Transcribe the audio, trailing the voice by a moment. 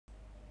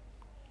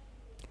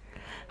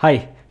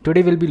Hi,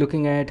 today we'll be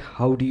looking at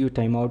how do you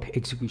time out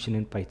execution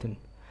in Python.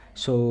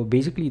 So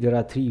basically there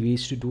are three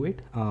ways to do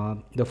it.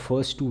 The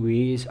first two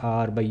ways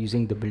are by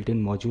using the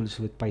built-in modules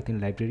with Python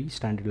library,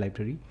 standard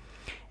library,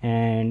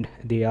 and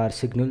they are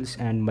signals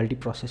and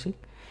multiprocessing.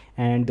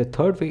 And the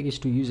third way is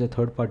to use a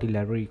third-party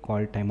library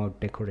called timeout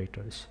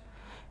decorators.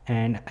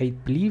 And I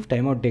believe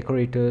timeout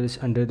decorators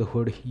under the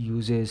hood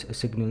uses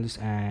signals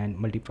and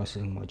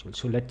multiprocessing modules.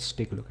 So let's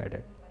take a look at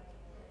it.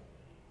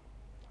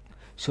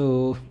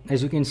 So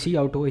as you can see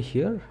out over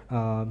here,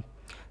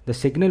 the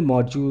signal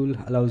module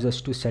allows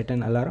us to set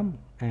an alarm,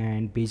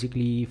 and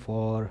basically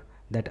for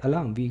that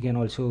alarm we can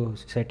also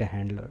set a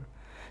handler.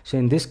 So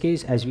in this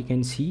case, as we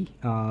can see,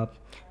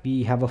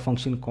 we have a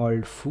function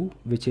called foo,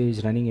 which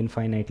is running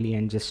infinitely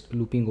and just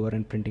looping over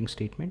and printing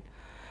statement.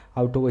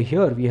 Out over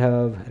here we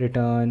have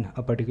written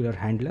a particular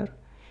handler,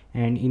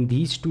 and in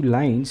these two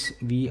lines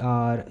we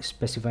are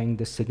specifying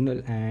the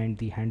signal and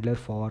the handler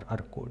for our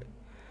code.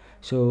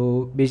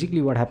 So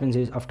basically what happens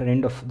is after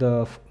end of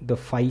the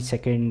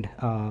 5-second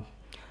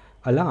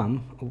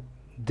alarm,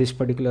 this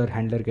particular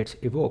handler gets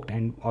evoked,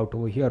 and out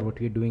over here what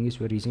we're doing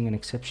is we're raising an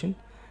exception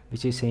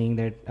which is saying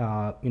that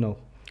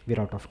we're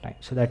out of time.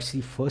 So that's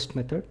the first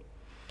method.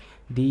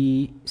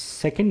 The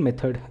second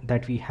method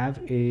that we have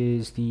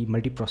is the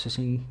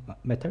multiprocessing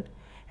method,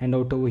 and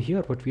out over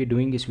here what we're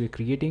doing is we're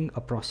creating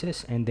a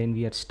process and then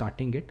we are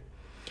starting it.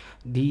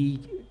 The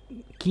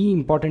key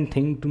important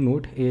thing to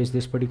note is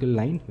this particular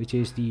line, which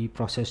is the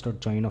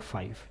process.join of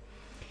 5.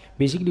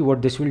 Basically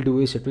what this will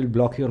do is it will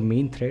block your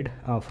main thread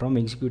from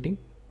executing,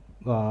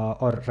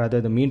 or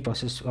rather the main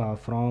process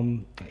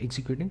from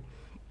executing.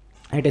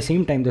 At the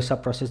same time, the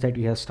sub process that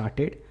we have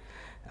started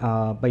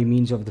by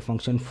means of the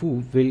function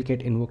foo will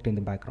get invoked in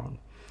the background.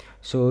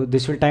 So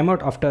this will time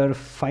out after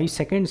 5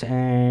 seconds,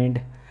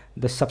 and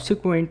the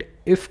subsequent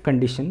if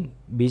condition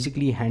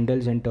basically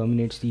handles and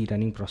terminates the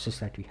running process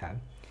that we have.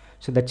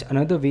 So that's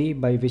another way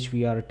by which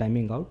we are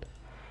timing out.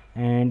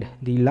 And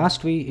the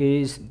last way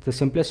is the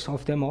simplest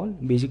of them all.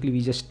 Basically we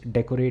just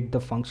decorate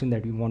the function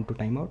that we want to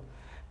time out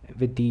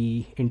with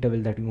the interval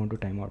that we want to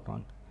time out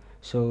on.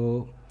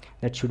 So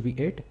that should be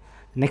it.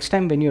 Next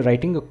time when you're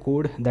writing a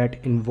code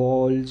that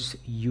involves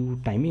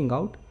you timing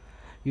out,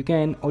 you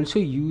can also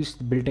use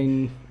the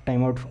built-in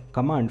timeout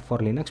command for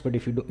Linux, but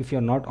if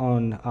you're not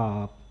on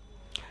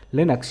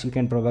Linux, you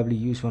can probably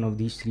use one of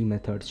these three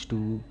methods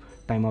to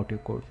time out your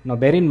code. Now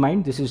bear in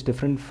mind, this is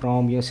different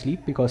from your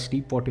sleep, because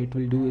sleep, what it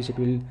will do is it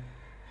will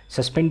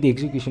suspend the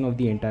execution of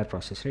the entire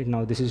process. Right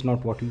now this is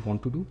not what we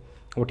want to do.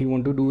 What we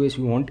want to do is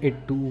we want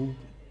it to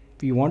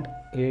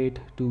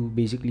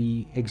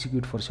basically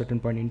execute for a certain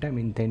point in time,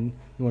 and then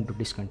we want to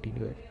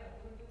discontinue it.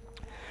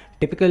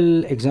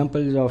 Typical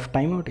examples of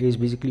timeout is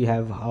basically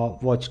have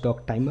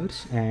watchdog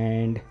timers,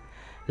 and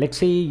let's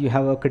say you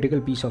have a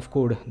critical piece of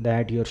code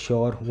that you're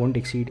sure won't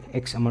exceed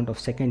X amount of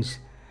seconds,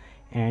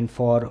 and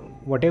for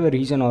whatever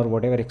reason or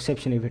whatever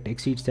exception, if it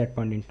exceeds that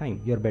point in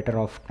time, you're better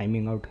off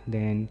timing out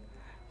than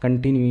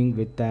continuing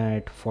with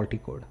that faulty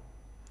code.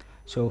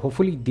 So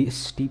hopefully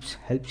these tips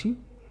helps you.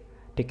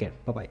 Take care.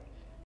 Bye bye.